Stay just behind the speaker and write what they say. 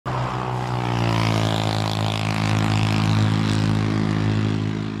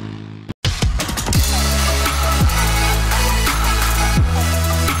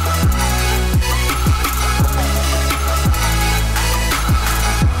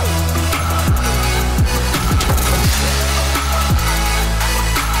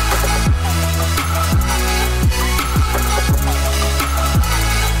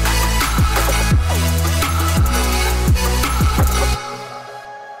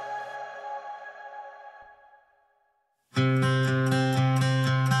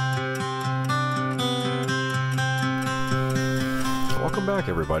back,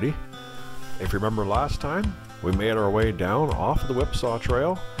 everybody. If you remember last time, we made our way down off the Whipsaw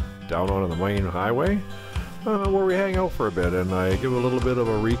Trail, down onto the main highway, where we hang out for a bit, and I give a little bit of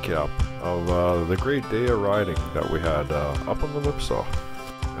a recap of the great day of riding that we had up on the Whipsaw.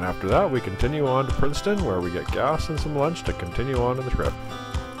 And after that, we continue on to Princeton, where we get gas and some lunch to continue on to the trip.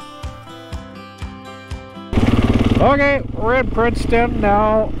 Okay, we're in Princeton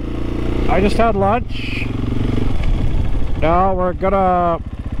now. I just had lunch. Now we're gonna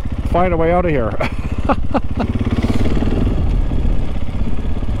find a way out of here.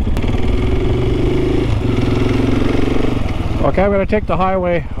 Okay, I'm gonna take the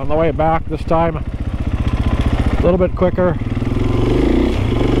highway on the way back this time. A little bit quicker.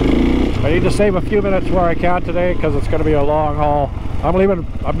 I need to save a few minutes where I can today because it's gonna be a long haul. I'm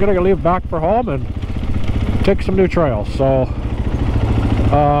gonna leave back for home and take some new trails. So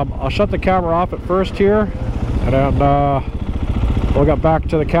I'll shut the camera off at first here, and then we'll get back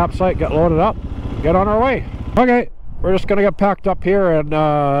to the campsite, get loaded up, get on our way. Okay, we're just gonna get packed up here and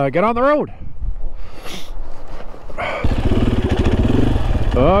get on the road.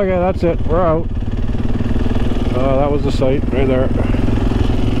 Okay, that's it, we're out. That was the site right there.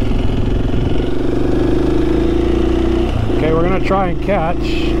 Okay, we're gonna try and get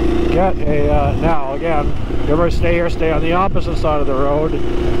a now again, if you ever stay here, stay on the opposite side of the road.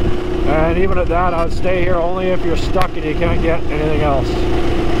 And even at that, I would stay here only if you're stuck and you can't get anything else.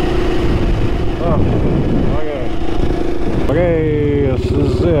 Oh, okay. Okay, this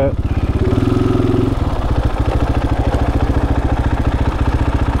is it.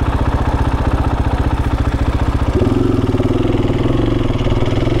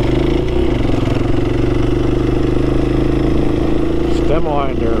 Stem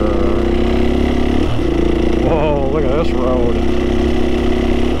winder. Whoa, look at this road.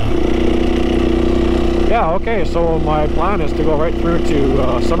 Yeah, okay, so my plan is to go right through to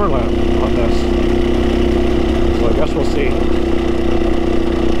Summerland on this. So I guess we'll see.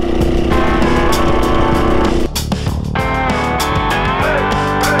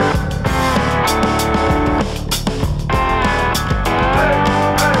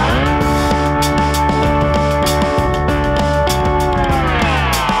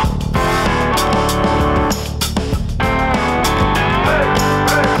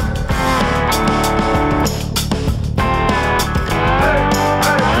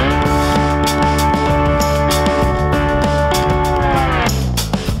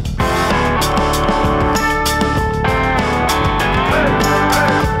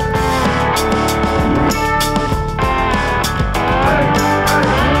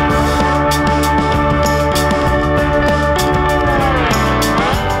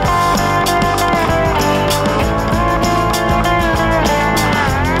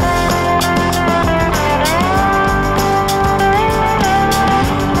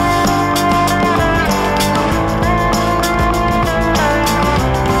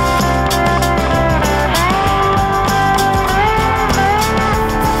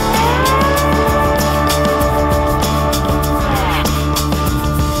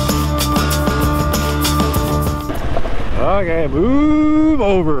 Okay, move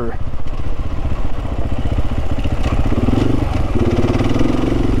over.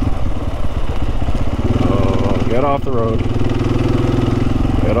 Oh, get off the road.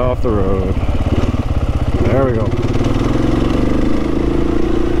 Get off the road. There we go.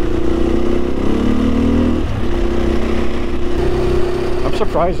 I'm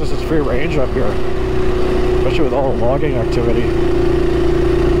surprised this is free range up here, especially with all the logging activity.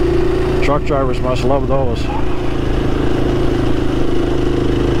 Truck drivers must love those.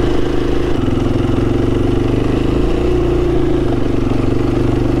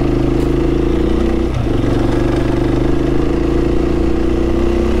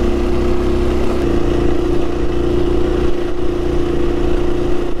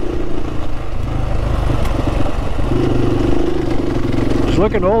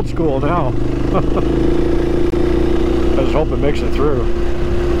 Looking old school now. I just hope it makes it through.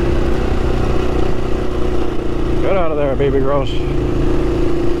 Get out of there, baby gross. I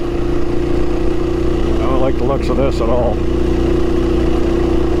don't like the looks of this at all.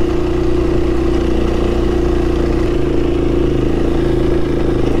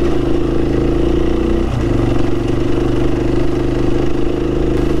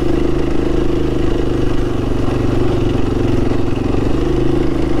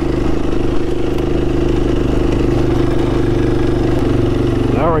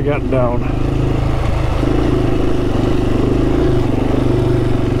 Now we're getting down.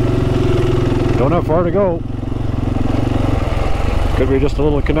 Don't have far to go. Could be just a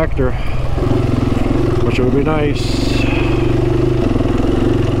little connector, which would be nice.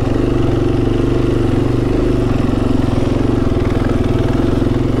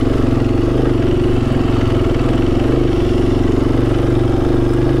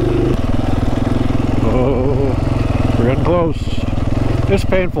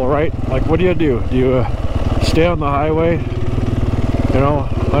 painful, right? Like, what do? Do you stay on the highway, you know,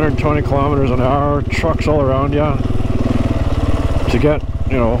 120 kilometers an hour, trucks all around you, to get,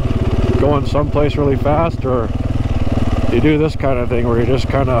 you know, going someplace really fast, or you do this kind of thing where you just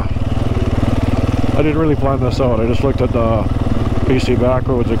kind of, I didn't really plan this out. I just looked at the BC back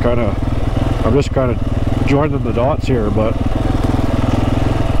roads and kind of, I'm just kind of joining the dots here, but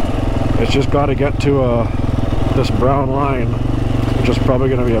it's just got to get to this brown line, which is probably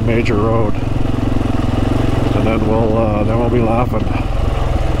going to be a major road, and then we'll be laughing.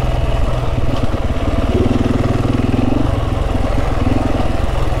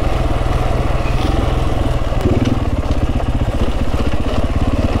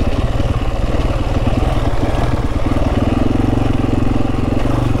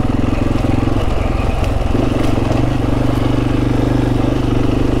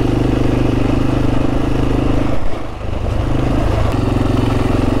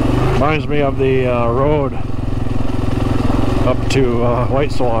 Reminds me of the road up to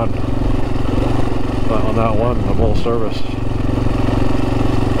Whipsaw on that one, the full service.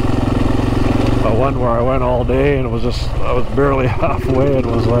 The one where I went all day and it was just, I was barely halfway and it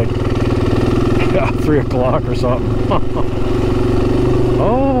was like, yeah, 3 o'clock or something.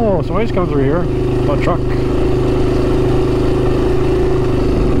 Oh, somebody's coming through here. A truck.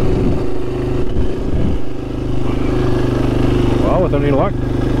 Well, with any luck,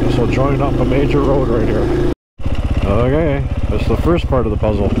 this will join up a major road right here. Okay, that's the first part of the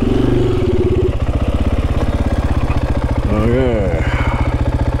puzzle. Okay.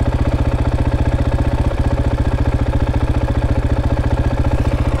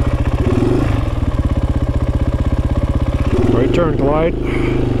 Right turn, Clyde.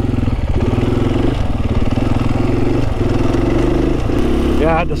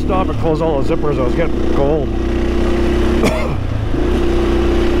 Yeah, I had to stop and close all the zippers. I was getting cold.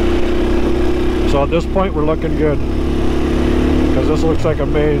 So at this point we're looking good, because this looks like a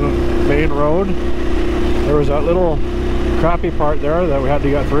main road. There was that little crappy part there that we had to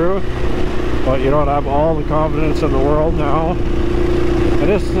get through, but you know what, I have all the confidence in the world now, and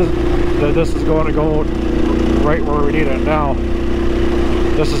this is going to go right where we need it now.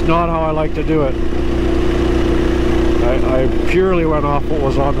 This is not how I like to do it. I purely went off what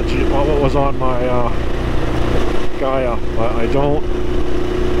was on my Gaia. I don't.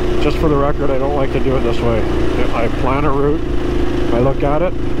 Just for the record, I don't like to do it this way. I plan a route, I look at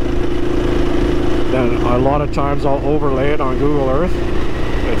it, then a lot of times I'll overlay it on Google Earth.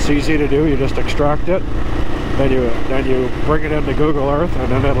 It's easy to do, you just extract it, then you bring it into Google Earth,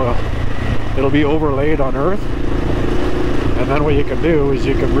 and then it'll be overlaid on Earth. And then what you can do is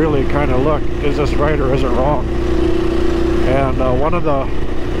you can really kind of look, is this right or is it wrong? And one of the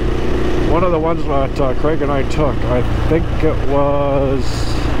ones that Craig and I took, I think it was,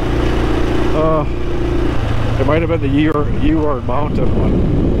 it might have been the Nvr Mountain one.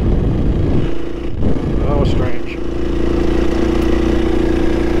 That was strange.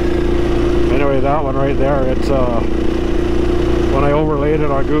 Anyway, that one right there, it's when I overlaid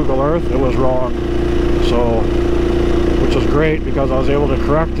it on Google Earth, it was wrong. So, which is great because I was able to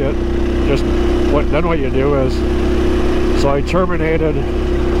correct it. Then what you do is, so I terminated,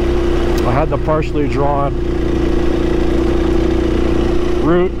 I had the partially drawn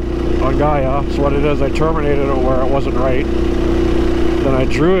route on Gaia, so what it is, I terminated it where it wasn't right. Then I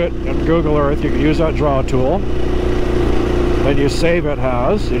drew it in Google Earth. You can use that draw tool. Then you save it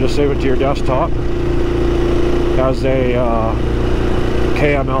you just save it to your desktop as a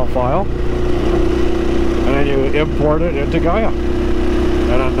KML file. And then you import it into Gaia.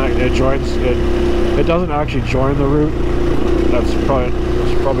 And then it joins, it doesn't actually join the route. That's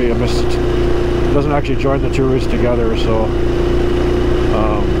probably a mist. It doesn't actually join the two routes together, so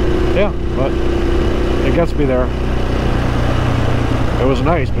yeah, but it gets me there. It was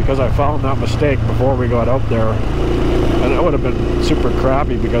nice because I found that mistake before we got out there, and it would have been super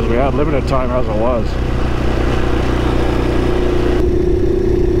crappy because we had limited time as it was.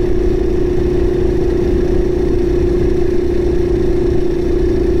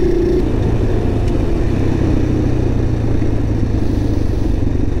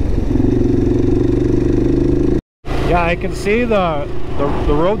 Yeah, I can see the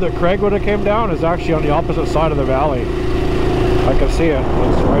road that Craig would have came down is actually on the opposite side of the valley. I can see it.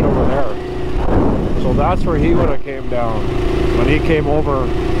 It's right over there. So that's where he would have came down when he came over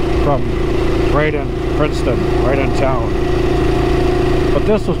from right in Princeton, right in town. But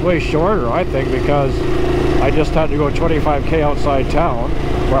this was way shorter, I think, because I just had to go 25k outside town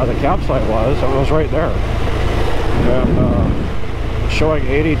where the campsite was, and it was right there. And showing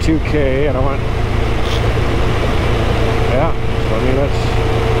 82k, and I went, yeah, I mean, it's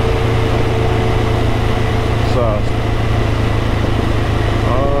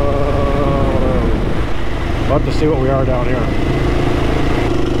love to see what we are down here.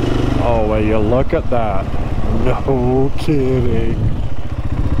 Oh, will you look at that? No kidding.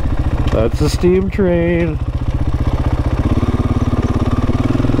 That's a steam train.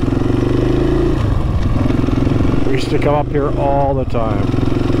 We used to come up here all the time.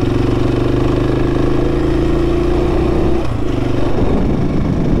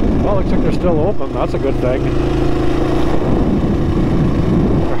 Well, looks like they're still open. That's a good thing.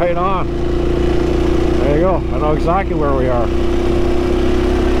 Right on. There you go. I know exactly where we are.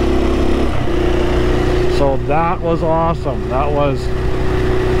 So that was awesome. That was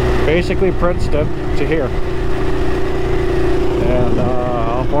basically Princeton to here. And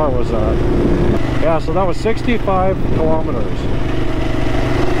how far was that? Yeah, so that was 65 kilometers.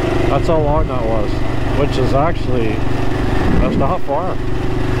 That's how long that was. Which is actually, that's not far.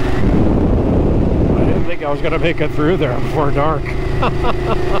 I didn't think I was going to make it through there before dark.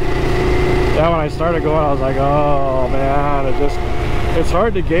 Yeah, when I started going, I was like, oh man, it's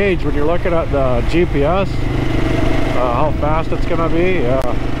hard to gauge when you're looking at the GPS how fast it's gonna be.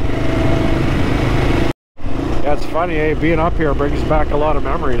 Yeah, it's funny, being up here brings back a lot of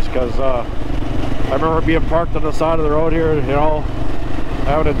memories, because I remember being parked on the side of the road here, you know,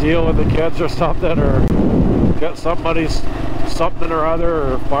 having to deal with the kids or something, or get somebody's something or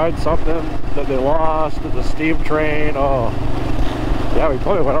other, or find something that they lost in the steam train. Oh yeah, we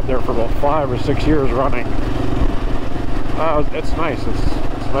probably went up there for about 5 or 6 years running. It's nice. It's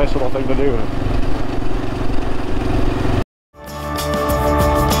a nice little thing to do.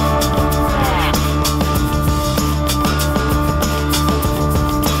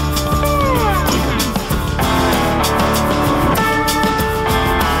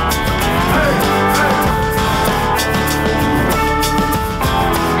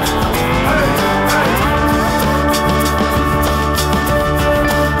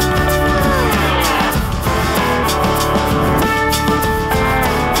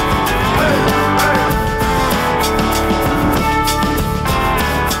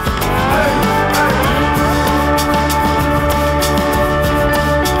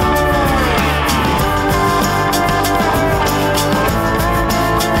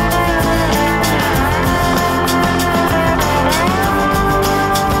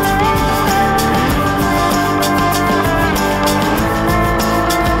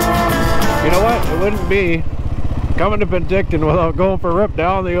 Wouldn't be coming to Penticton without going for a rip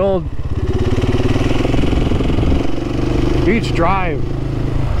down the old beach drive.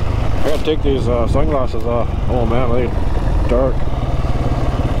 I gotta take these sunglasses off. Oh man, they're dark.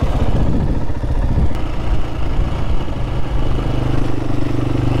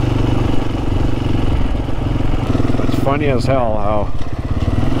 It's funny as hell how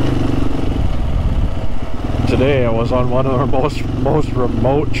today I was on one of our most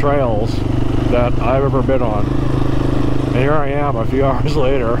remote trails that I've ever been on, and here I am a few hours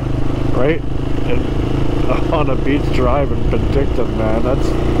later, right, on a beach drive in Penticton. Man,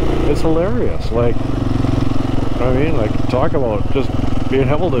 it's hilarious. Like, I mean, like, talk about just being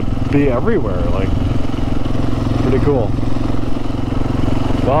able to be everywhere. Like, pretty cool.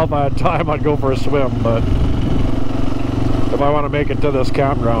 Well, if I had time, I'd go for a swim, but if I want to make it to this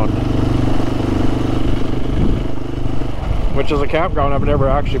campground, which is a campground I've never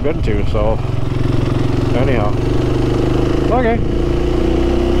actually been to, so anyhow, okay.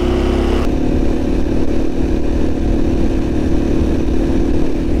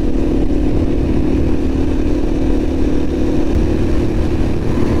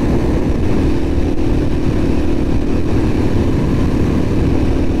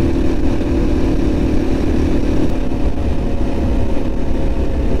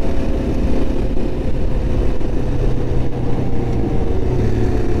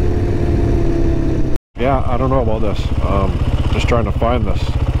 Yeah, I don't know about this. Just trying to find this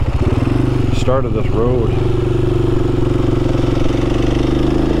start of this road.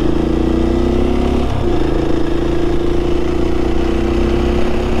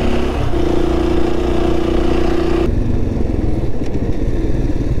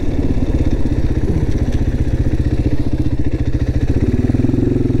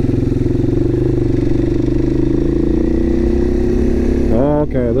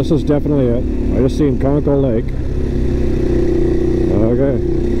 Okay, this is definitely it. I just seen Conkle Lake. Okay.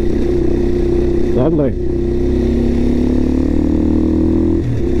 Lovely.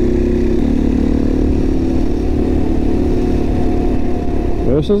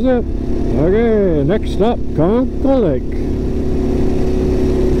 This is it. Okay, next up, Conkle Lake.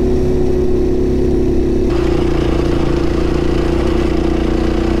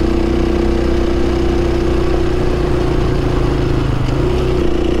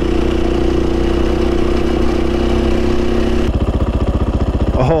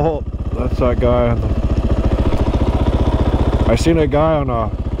 that guy? I seen a guy on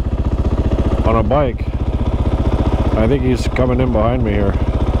a bike. I think he's coming in behind me here.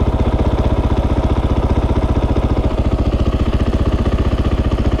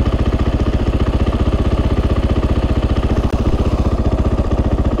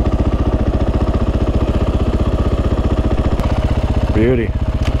 Beauty.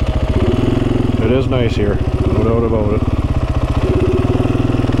 It is nice here, no doubt about it.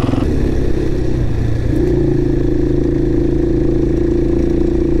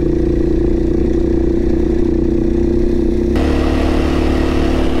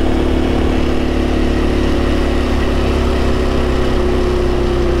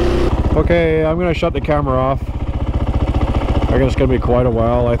 Okay, I'm gonna shut the camera off. I guess it's gonna be quite a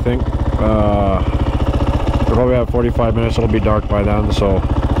while, I think. We'll probably have 45 minutes, it'll be dark by then, so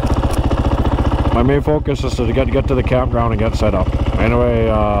my main focus is to get to the campground and get set up. Anyway,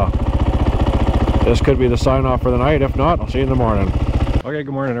 this could be the sign off for the night. If not, I'll see you in the morning. Okay,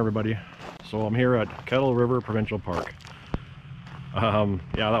 good morning everybody. So I'm here at Kettle Provincial Park. Yeah,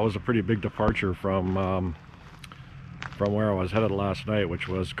 that was a pretty big departure from where I was headed last night, which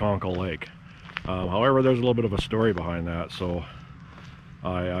was Conkle Lake. However, there's a little bit of a story behind that. So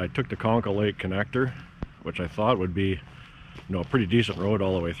I took the Conkle Lake connector, which I thought would be, you know, a pretty decent road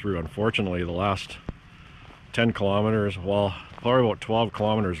all the way through. Unfortunately, the last 10 kilometers, well, probably about 12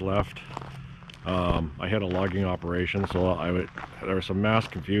 kilometers left, I had a logging operation, so there was some mass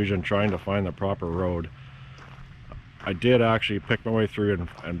confusion trying to find the proper road. I did actually pick my way through,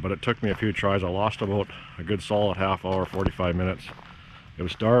 but it took me a few tries. I lost about a good solid half hour, 45 minutes. It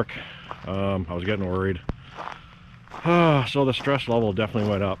was dark. I was getting worried. So the stress level definitely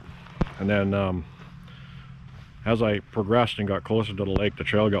went up. And then as I progressed and got closer to the lake, the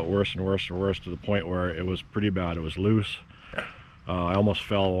trail got worse and worse and worse, to the point where it was pretty bad. It was loose. I almost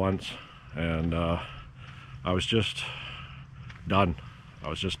fell once, and I was just done. I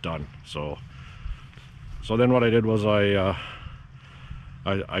was just done. So then what I did was I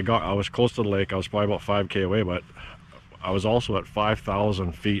was close to the lake. I was probably about 5K away, but I was also at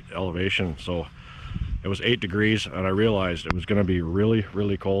 5,000 feet elevation. So it was 8 degrees, and I realized it was going to be really,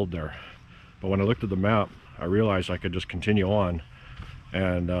 really cold there. But when I looked at the map, I realized I could just continue on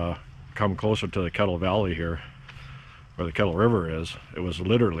and come closer to the Kettle Valley here, where the Kettle River is. It was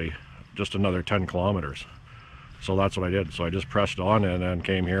literally just another 10 kilometers. So that's what I did. So I just pressed on and then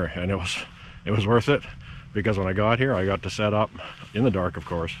came here, and it was worth it, because when I got here, I got to set up in the dark, of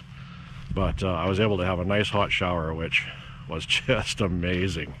course, but I was able to have a nice hot shower, which was just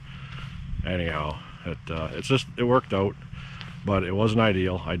amazing. Anyhow, it worked out. But it wasn't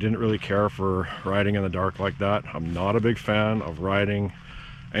ideal. I didn't really care for riding in the dark like that. I'm not a big fan of riding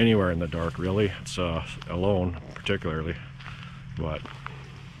anywhere in the dark, really. It's alone, particularly. But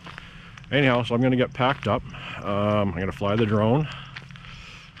anyhow, so I'm gonna get packed up. I'm gonna fly the drone,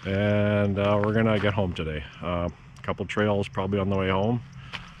 and we're gonna get home today. A couple trails probably on the way home,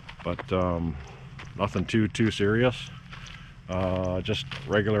 but nothing too serious. Just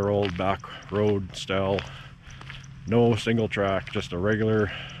regular old back road style. No single track, just a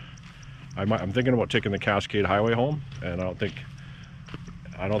regular. I'm thinking about taking the Cascade Highway home, and I don't think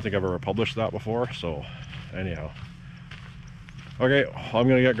I've ever published that before. So anyhow, okay, I'm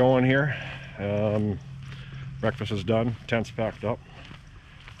gonna get going here. Breakfast is done, tent's packed up,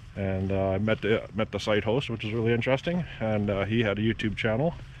 and I met the site host, which is really interesting, and he had a YouTube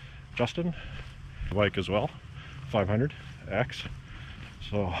channel, Justin, bike as well, 500X.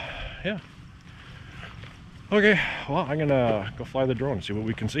 So yeah. Okay, well, I'm gonna go fly the drone and see what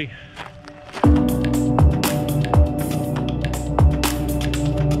we can see.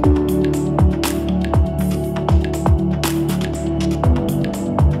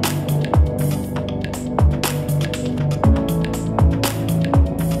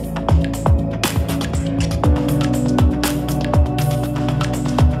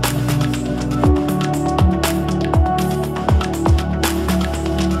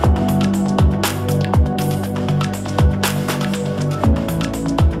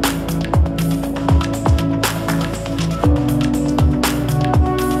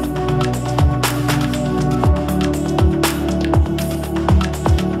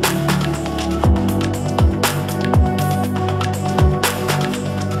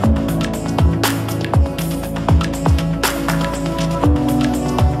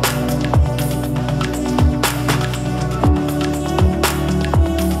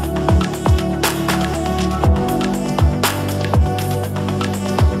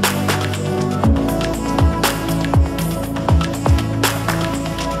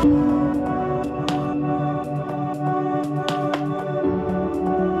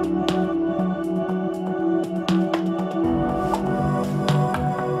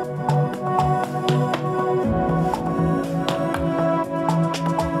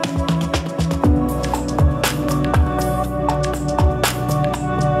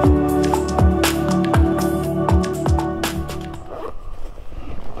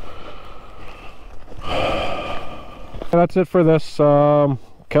 that's it for this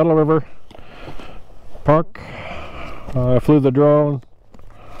Kettle River Park. I flew the drone,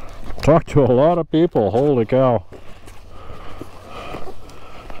 talked to a lot of people, holy cow.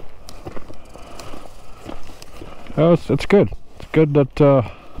 It's good. It's good that you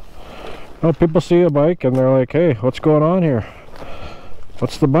know, people see a bike and they're like, hey, what's going on here?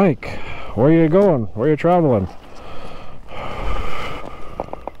 What's the bike? Where are you going? Where are you traveling?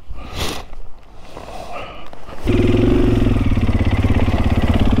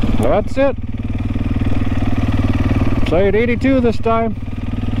 That's it. Site 82 this time.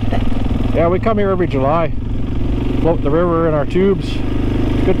 Yeah, we come here every July. Float the river in our tubes.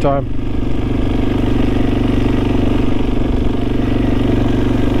 It's a good time.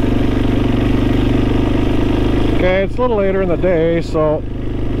 Okay, it's a little later in the day, so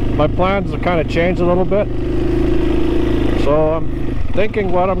my plans have kind of changed a little bit. So I'm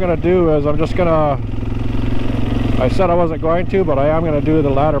thinking what I'm going to do is I'm just going to, I said I wasn't going to, but I am going to do the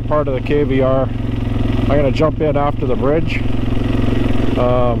latter part of the KVR. I'm going to jump in after the bridge,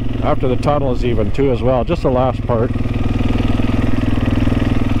 after the tunnel is even too as well, just the last part.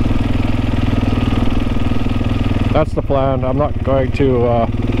 That's the plan. I'm not going to,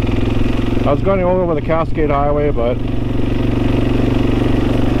 I was going over the Cascade Highway, but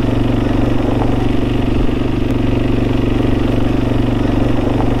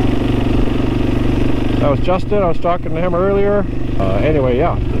that was Justin. I was talking to him earlier. Anyway,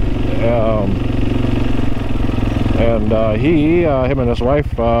 yeah. Him and his wife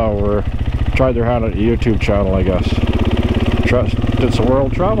tried their hand at a YouTube channel, I guess. Did some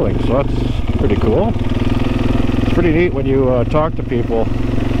world traveling, so that's pretty cool. It's pretty neat when you talk to people,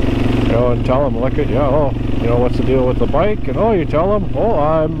 you know, and tell them, look at, yeah, oh, you know, what's the deal with the bike? And oh, you tell them, oh,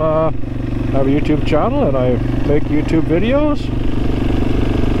 I have a YouTube channel and I make YouTube videos.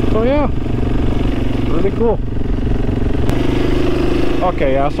 So yeah, really cool.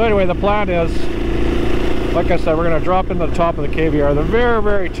 Okay, yeah, so anyway, the plan is, like I said, we're going to drop in the top of the KVR, the very,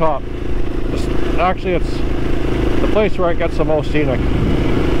 very top. Actually, it's the place where it gets the most scenic.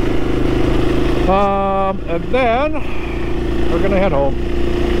 And then we're going to head home.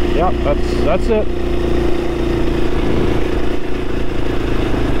 Yep, that's it.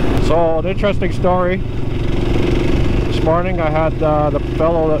 So, an interesting story. This morning I had the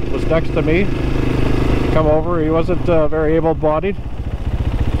fellow that was next to me come over. He wasn't very able-bodied.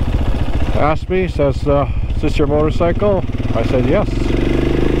 Asked me, says, is this your motorcycle? I said, yes.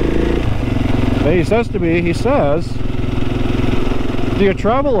 Then he says to me, he says, do you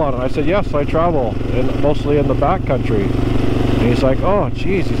travel on it? I said, yes, I travel, mostly in the backcountry. And he's like, oh,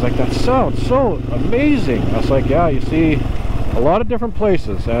 geez. He's like, that sounds so amazing. I was like, yeah, you see a lot of different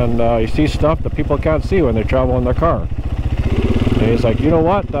places, and you see stuff that people can't see when they travel in their car. And he's like, you know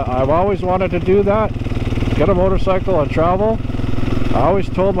what? I've always wanted to do that. Get a motorcycle and travel. I always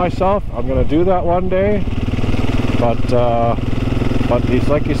told myself I'm going to do that one day, but he's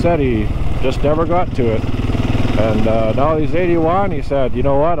like he said, he just never got to it. And now he's 81. He said, you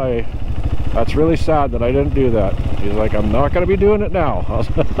know what? That's really sad that I didn't do that. He's like, I'm not going to be doing it now.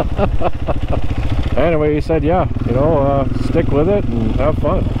 Anyway, he said, yeah, you know, stick with it and have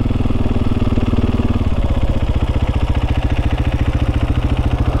fun.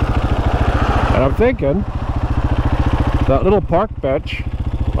 And I'm thinking that little park bench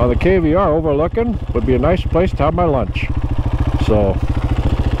on the KVR overlooking would be a nice place to have my lunch. So,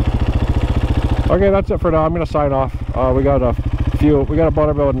 okay, that's it for now. I'm going to sign off. We got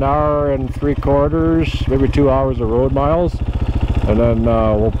about an hour and 3/4, maybe 2 hours of road miles, and then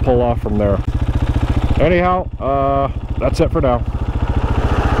we'll pull off from there. Anyhow, that's it for now.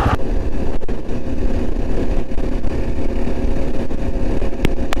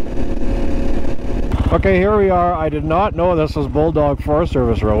 Okay, here we are. I did not know this was Bulldog Forest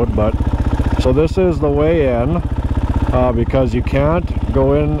Service Road, but so this is the way in, because you can't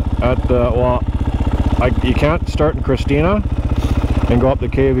go in at the, you can't start in Christina and go up the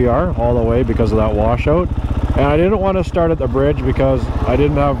KVR all the way because of that washout. And I didn't want to start at the bridge because I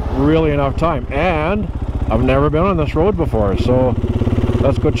didn't have really enough time, and I've never been on this road before, so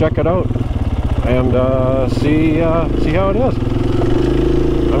let's go check it out and see how it is.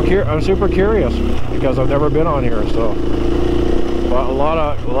 I'm super curious because I've never been on here, so but a lot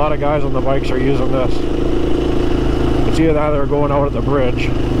of guys on the bikes are using this. It's either that or going out at the bridge,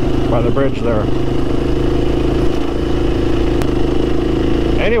 by the bridge there.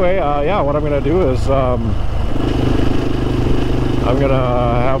 Anyway, yeah, what I'm gonna do is I'm gonna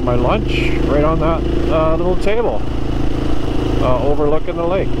have my lunch right on that little table overlooking the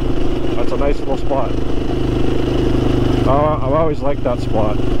lake. That's a nice little spot. I've always liked that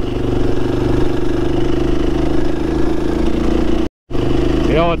spot.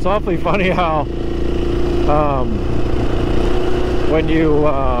 You know, it's awfully funny how when you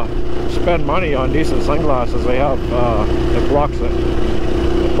spend money on decent sunglasses, they have it blocks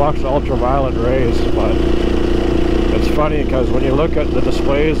the ultraviolet rays. But it's funny because when you look at the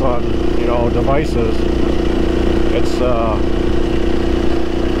displays on, you know, devices, it's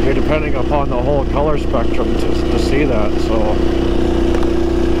you're depending upon the whole color spectrum to see that. So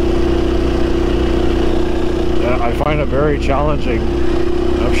yeah, I find it very challenging.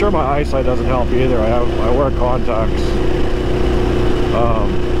 I'm sure my eyesight doesn't help either. I wear contacts,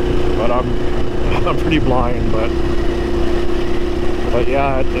 but I'm pretty blind. But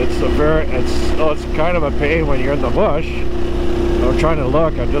yeah, it's kind of a pain when you're in the bush. I'm trying to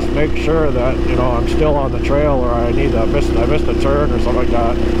look and just make sure that, you know, I'm still on the trail, or I missed a turn or something like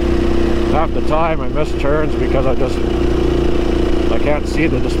that. Half the time I miss turns because I can't see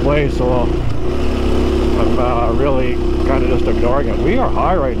the display, so I'm really kind of just ignoring it. We are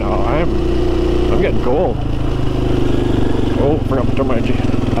high right now. I'm getting cold. Oh, forgot to turn my G.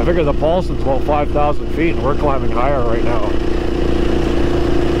 I figure the Paulson's about 5,000 feet and we're climbing higher right now.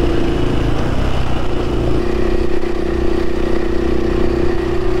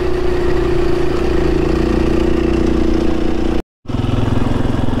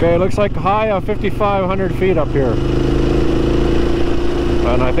 Okay, it looks like a high of 5,500 feet up here.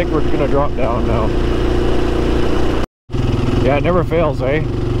 And I think we're gonna drop down now. Yeah, it never fails, eh?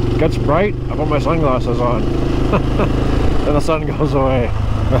 It gets bright, I put my sunglasses on. Then the sun goes away.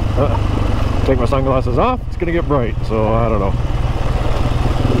 Take my sunglasses off, it's gonna get bright, so I don't know.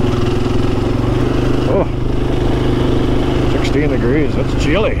 Oh, 16 degrees, it's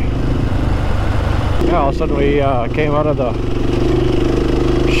chilly. Yeah, all of a sudden we came out of the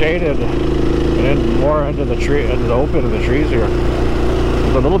shaded and then more into the tree, into the open of the trees here.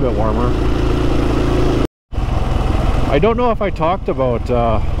 It's a little bit warmer. I don't know if I talked about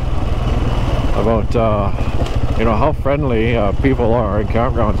you know, how friendly people are in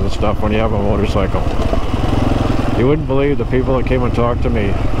campgrounds and stuff when you have a motorcycle. You wouldn't believe the people that came and talked to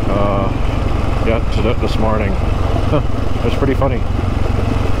me this morning. It was pretty funny.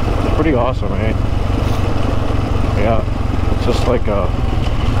 It's pretty awesome, eh? Yeah, it's just like ooh,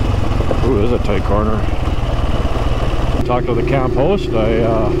 this is a tight corner. Talked to the camp host. I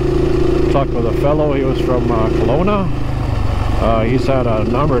talked with a fellow. He was from Kelowna. He's had a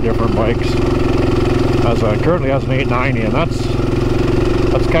number of different bikes. Currently has an 890, and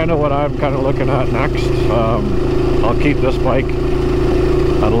that's kind of what I'm kind of looking at next. I'll keep this bike.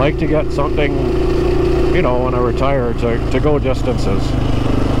 I'd like to get something, you know, when I retire, to go distances.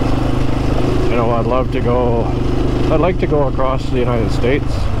 You know, I'd like to go across the United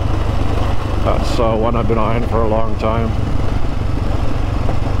States. That's one I've been eyeing for a long time.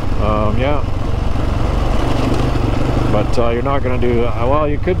 Yeah. But you're not going to do that. Well,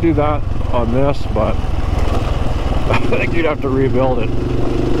 you could do that on this, but I think you'd have to rebuild it.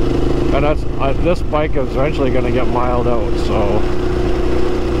 And this bike is eventually going to get miled out, so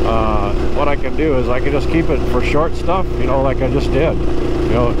what I can do is I can just keep it for short stuff, you know, like I just did.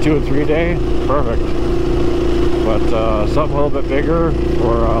 You know, 2 and 3 day, perfect. But something a little bit bigger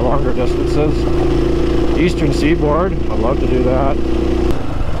for longer distances. Eastern Seaboard, I'd love to do that.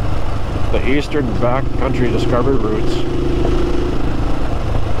 The Eastern Backcountry Discovery Routes.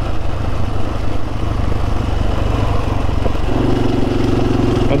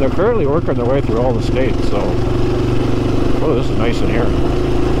 And they're currently working their way through all the states, so oh, this is nice in here.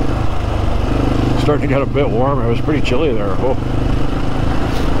 It's starting to get a bit warmer. It was pretty chilly there. Oh.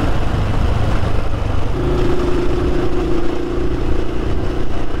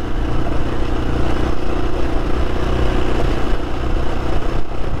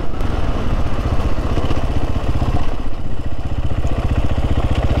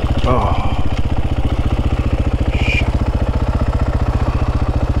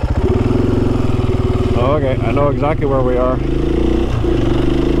 Okay, I know exactly where we are.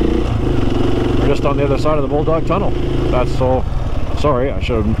 We're just on the other side of the Bulldog Tunnel. That's sorry, I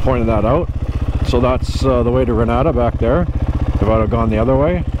should have pointed that out. So that's the way to Renata back there. If I'd have gone the other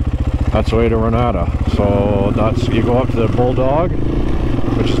way, that's the way to Renata. So that's, you go up to the Bulldog,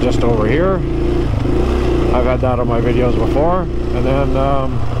 which is just over here. I've had that on my videos before. And then,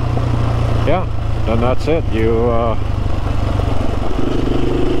 yeah, then that's it. You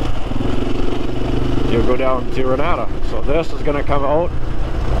go down to Renata. So this is going to come out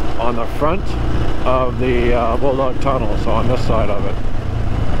on the front of the Bulldog Tunnel, so on this side of it.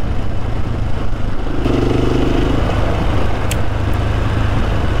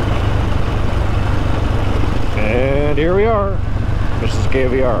 And here we are. This is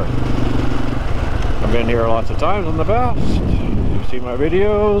KVR. I've been here lots of times in the past. see my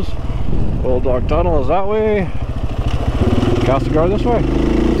videos. Old Dog Tunnel is that way. Castigar this way.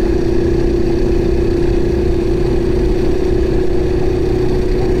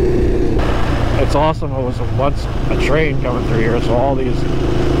 It's awesome. It was once a train coming through here, so all these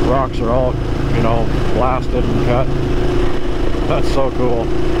rocks are all, you know, blasted and cut. That's so cool.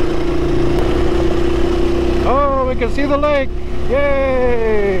 Oh, we can see the lake!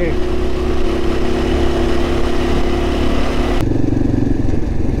 Yay!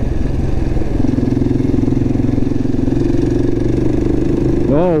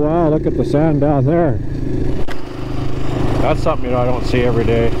 Oh wow, look at the sand down there. That's something, you know, I don't see every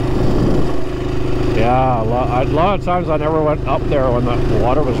day. Yeah, a lot of times I never went up there when the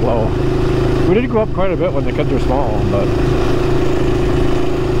water was low. We did go up quite a bit when the kids were small, but...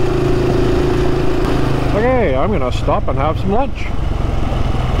 Okay, I'm gonna stop and have some lunch.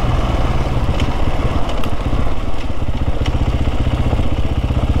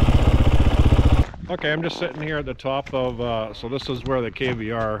 Okay, I'm just sitting here at the top of, so this is where the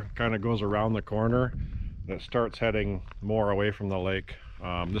KVR kind of goes around the corner and it starts heading more away from the lake.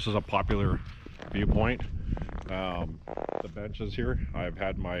 This is a popular viewpoint. The benches here, I've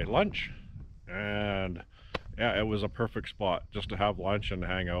had my lunch, and yeah, it was a perfect spot just to have lunch and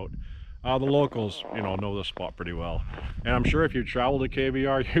hang out. The locals, you know the spot pretty well, and I'm sure if you travel to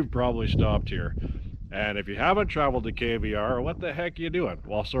KVR, you've probably stopped here. And if you haven't traveled to KVR, what the heck are you doing?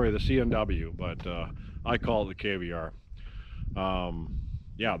 Well, sorry, the CNW, but I call it the KVR.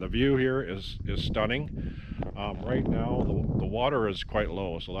 Yeah, the view here is stunning. Right now, the water is quite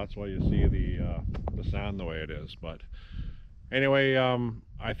low, so that's why you see the sand the way it is. But anyway,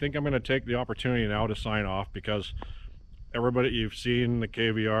 I think I'm going to take the opportunity now to sign off, because everybody, you've seen the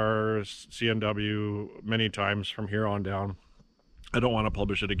KVR, CNW many times from here on down. I don't want to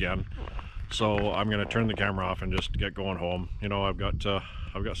publish it again. So I'm going to turn the camera off and just get going home. You know, I've got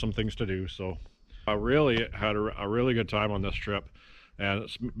some things to do. So I really had a really good time on this trip, and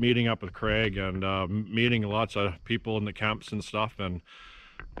it's meeting up with Craig and meeting lots of people in the camps and stuff.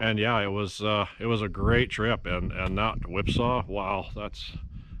 And yeah, it was a great trip. And that Whipsaw, wow, that's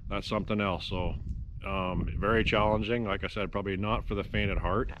something else. So very challenging. Like I said, probably not for the faint at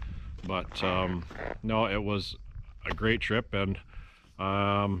heart, but no, it was a great trip. And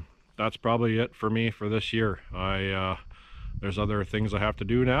that's probably it for me for this year. There's other things I have to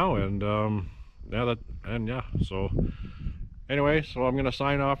do now, and yeah, so anyway, so I'm gonna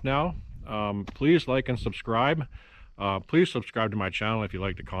sign off now. Please like and subscribe. Please subscribe to my channel if you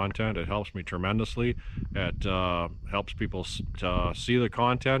like the content. It helps me tremendously. It helps people to see the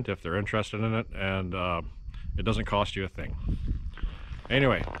content if they're interested in it, and it doesn't cost you a thing.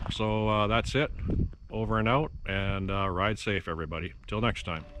 Anyway, so that's it. Over and out, and ride safe, everybody. Till next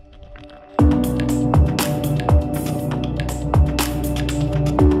time.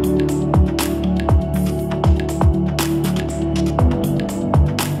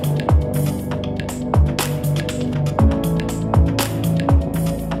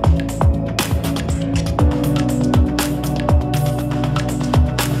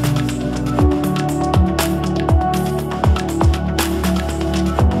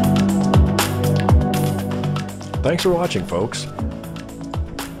 Thanks for watching, folks.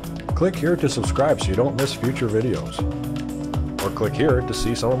 Click here to subscribe so you don't miss future videos. Or click here to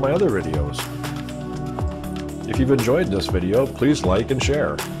see some of my other videos. If you've enjoyed this video, please like and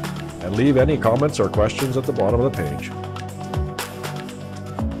share. And leave any comments or questions at the bottom of the page.